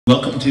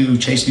Welcome to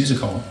Chase Music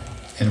Hall,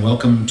 and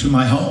welcome to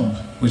my home,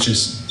 which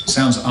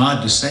sounds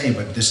odd to say,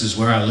 but this is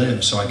where I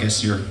live, so I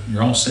guess you're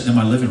all sitting in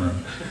my living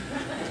room.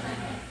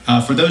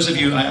 For those of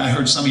you, I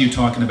heard some of you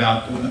talking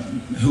about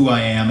who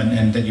I am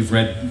and that you've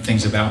read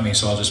things about me,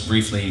 so I'll just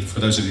briefly, for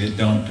those of you that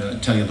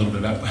don't, tell you a little bit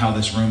about how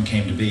this room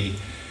came to be.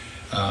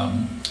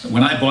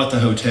 When I bought the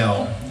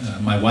hotel,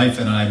 my wife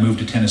and I moved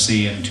to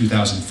Tennessee in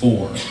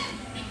 2004,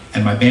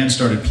 and my band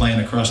started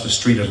playing across the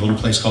street at a little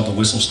place called the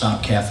Whistle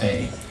Stop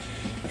Cafe.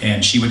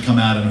 And she would come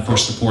out and, of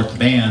course, support the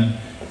band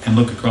and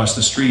look across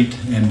the street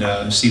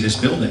and see this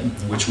building,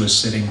 which was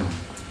sitting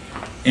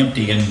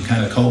empty and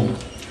kind of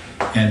cold.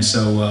 And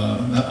so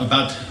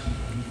about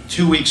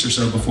 2 weeks or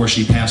so before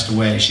she passed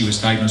away, she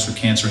was diagnosed with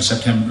cancer in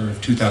September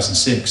of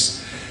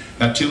 2006.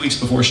 About 2 weeks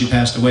before she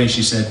passed away,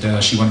 she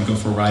said she wanted to go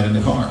for a ride in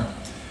the car,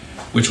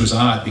 which was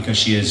odd because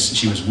she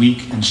was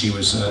weak and she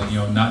was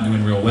not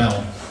doing real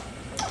well.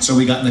 So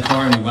we got in the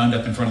car and we wound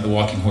up in front of the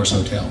Walking Horse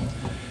Hotel.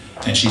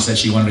 And she said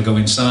she wanted to go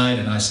inside,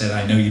 and I said,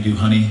 I know you do,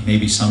 honey,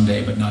 maybe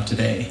someday, but not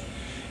today.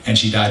 And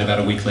she died about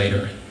a week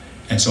later.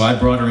 And so I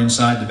brought her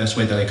inside the best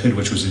way that I could,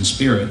 which was in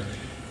spirit,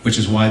 which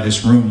is why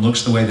this room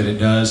looks the way that it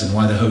does and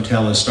why the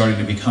hotel is starting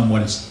to become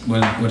what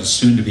it's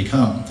soon to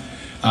become.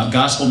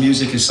 Gospel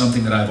music is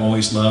something that I've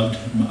always loved.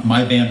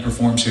 My band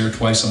performs here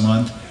twice a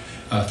month,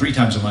 3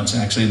 times a month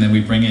actually, and then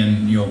we bring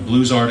in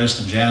blues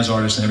artists and jazz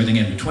artists and everything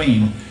in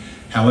between.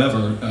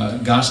 However,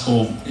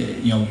 gospel,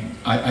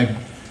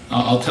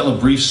 I'll tell a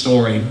brief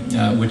story,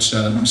 which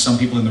some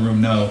people in the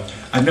room know.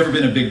 I've never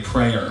been a big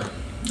prayer,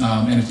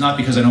 and it's not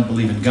because I don't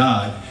believe in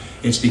God.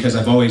 It's because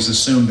I've always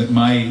assumed that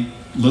my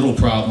little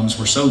problems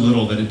were so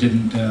little that it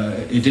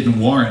didn't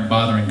warrant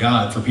bothering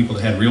God for people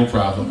that had real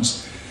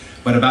problems.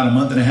 But about a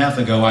month and a half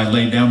ago, I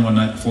laid down one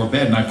night before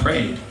bed and I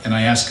prayed, and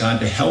I asked God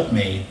to help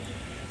me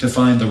to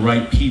find the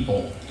right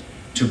people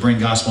to bring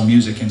gospel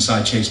music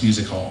inside Chase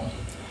Music Hall.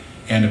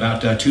 And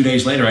about 2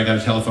 days later, I got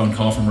a telephone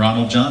call from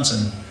Ronald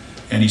Johnson.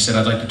 And he said,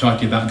 I'd like to talk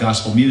to you about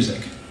gospel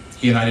music.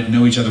 He and I didn't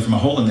know each other from a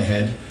hole in the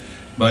head,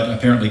 but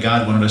apparently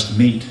God wanted us to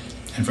meet.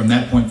 And from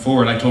that point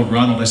forward, I told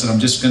Ronald, I said, I'm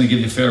just going to give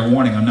you a fair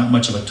warning. I'm not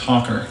much of a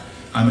talker.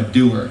 I'm a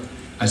doer.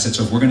 I said,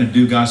 so if we're going to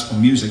do gospel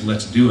music,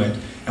 let's do it.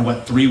 And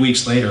 3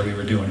 weeks later, we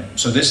were doing it.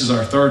 So this is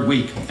our 3rd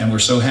week, and we're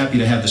so happy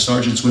to have the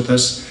Sargents with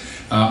us.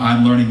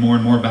 I'm learning more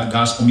and more about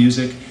gospel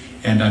music,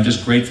 and I'm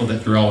just grateful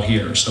that you're all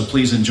here. So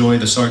please enjoy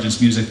the Sargents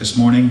music this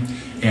morning.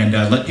 And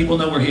let people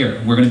know we're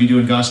here. We're going to be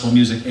doing gospel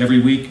music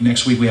every week.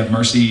 Next week we have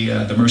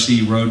the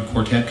Mercy Road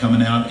Quartet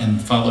coming out,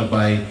 and followed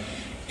by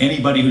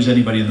anybody who's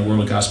anybody in the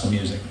world of gospel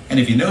music. And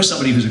if you know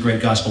somebody who's a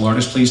great gospel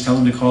artist, please tell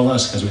them to call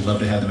us, because we'd love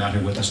to have them out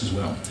here with us as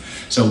well.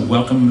 So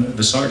welcome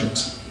the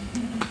Sargents.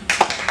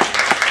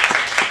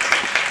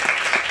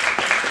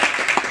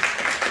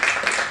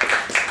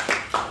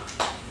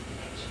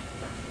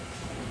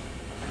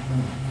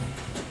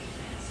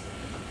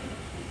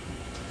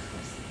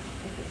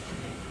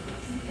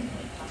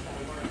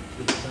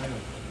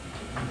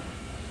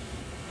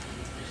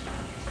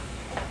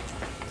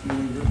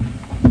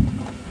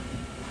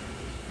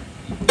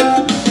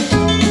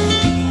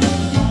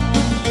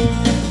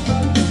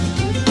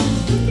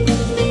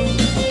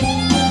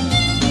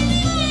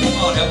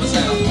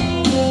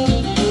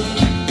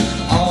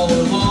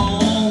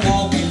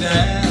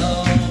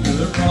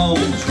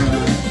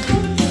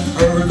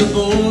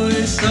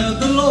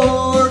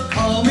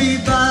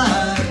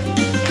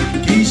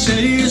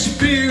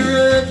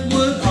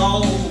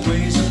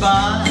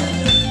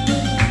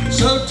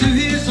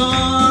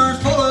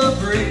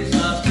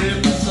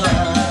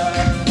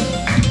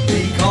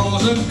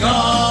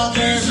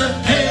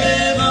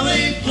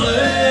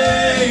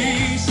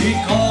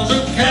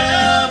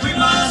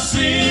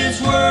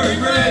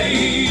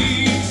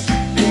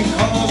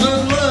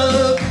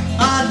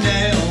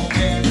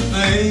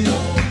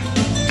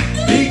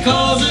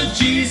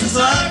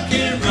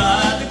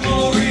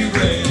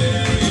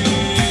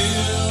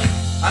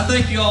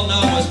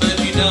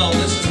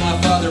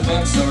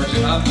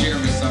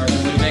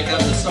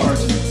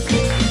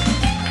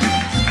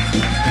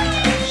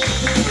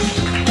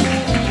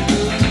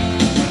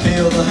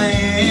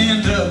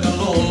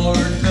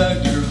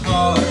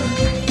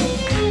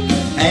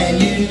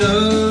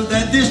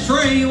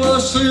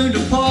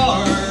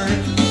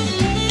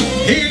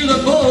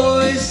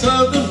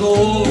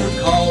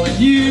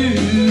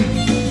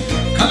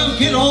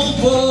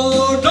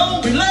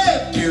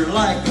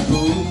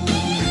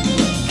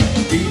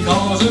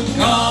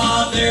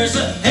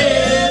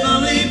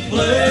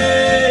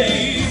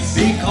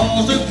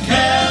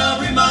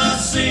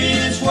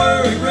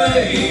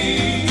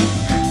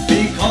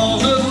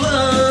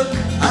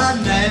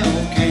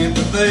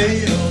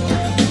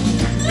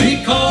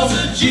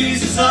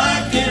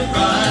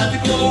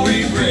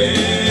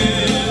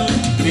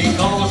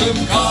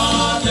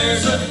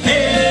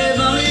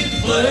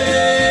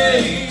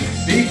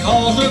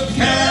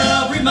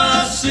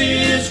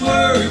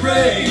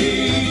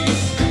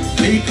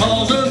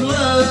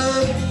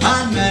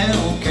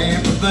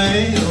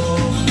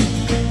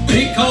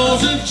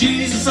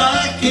 Jesus,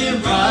 I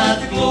can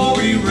ride the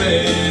glory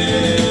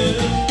rail.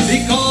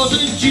 Because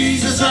of Jesus,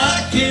 Jesus,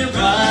 I can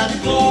ride the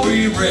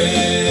glory rail.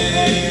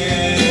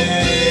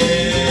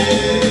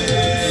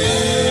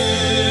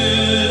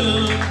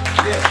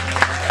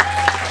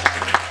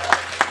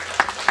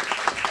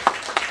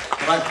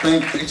 I'd like to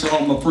thank each of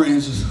all my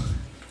friends who's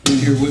been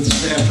here with us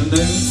this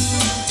afternoon.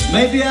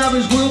 Maybe out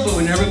of His will, but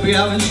we never be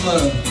out of His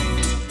love.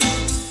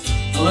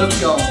 I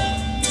love y'all.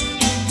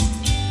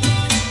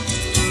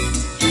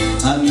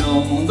 I've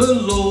known the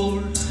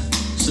Lord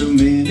so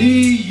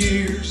many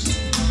years,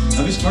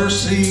 of His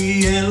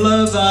mercy and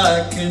love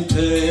I can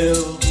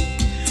tell.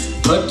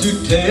 But to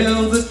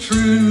tell the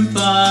truth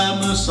I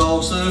must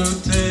also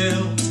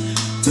tell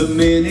the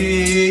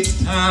many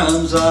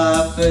times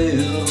I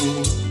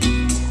fell.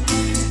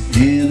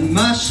 In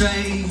my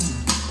shame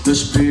the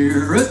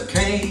Spirit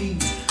came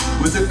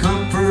with the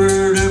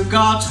comfort of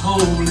God's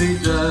holy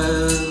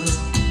dove.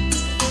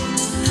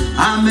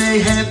 I may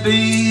have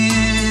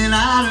been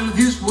out of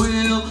His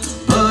will,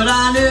 but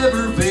I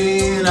never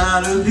been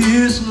out of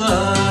His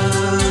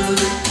love.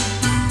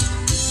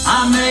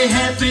 I may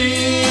have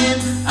been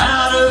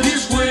out of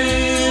His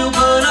will,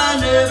 but I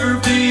never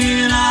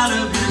been out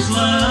of His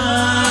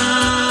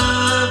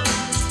love.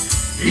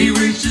 He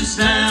reaches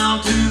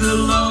down to the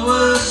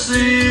lowest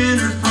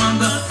sinner from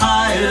the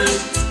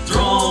highest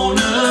throne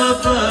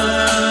above.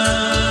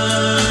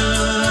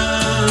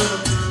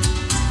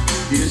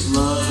 His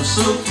love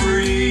so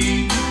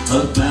free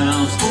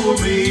abounds for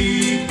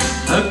me,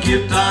 a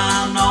gift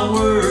I'm not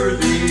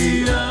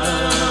worthy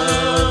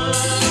of.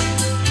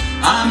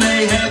 I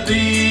may have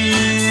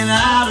been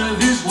out of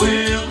His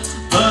will,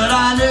 but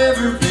I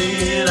never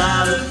been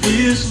out of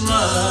His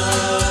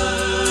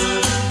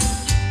love.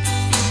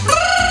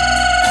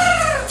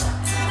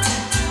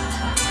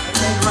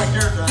 Right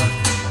there,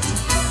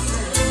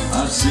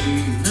 I've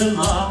seen a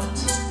lot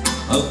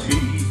of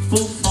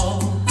people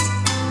fall,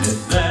 and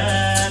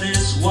that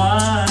is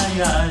why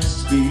I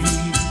speak.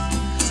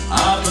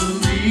 I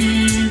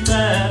believe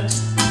that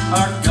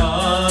our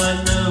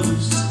God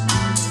knows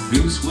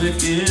who's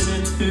wicked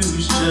and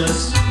who's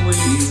just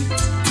weak.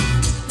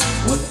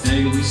 One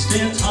day we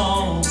stand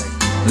tall,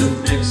 the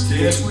next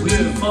day we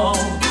fall,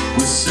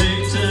 when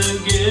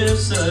Satan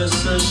gives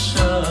us a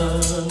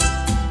shove.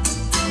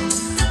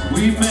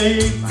 We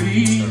may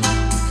be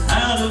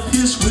out of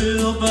His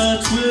will,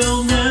 but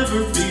we'll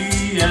never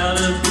be out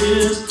of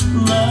His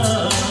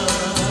love.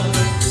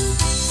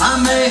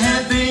 I may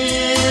have been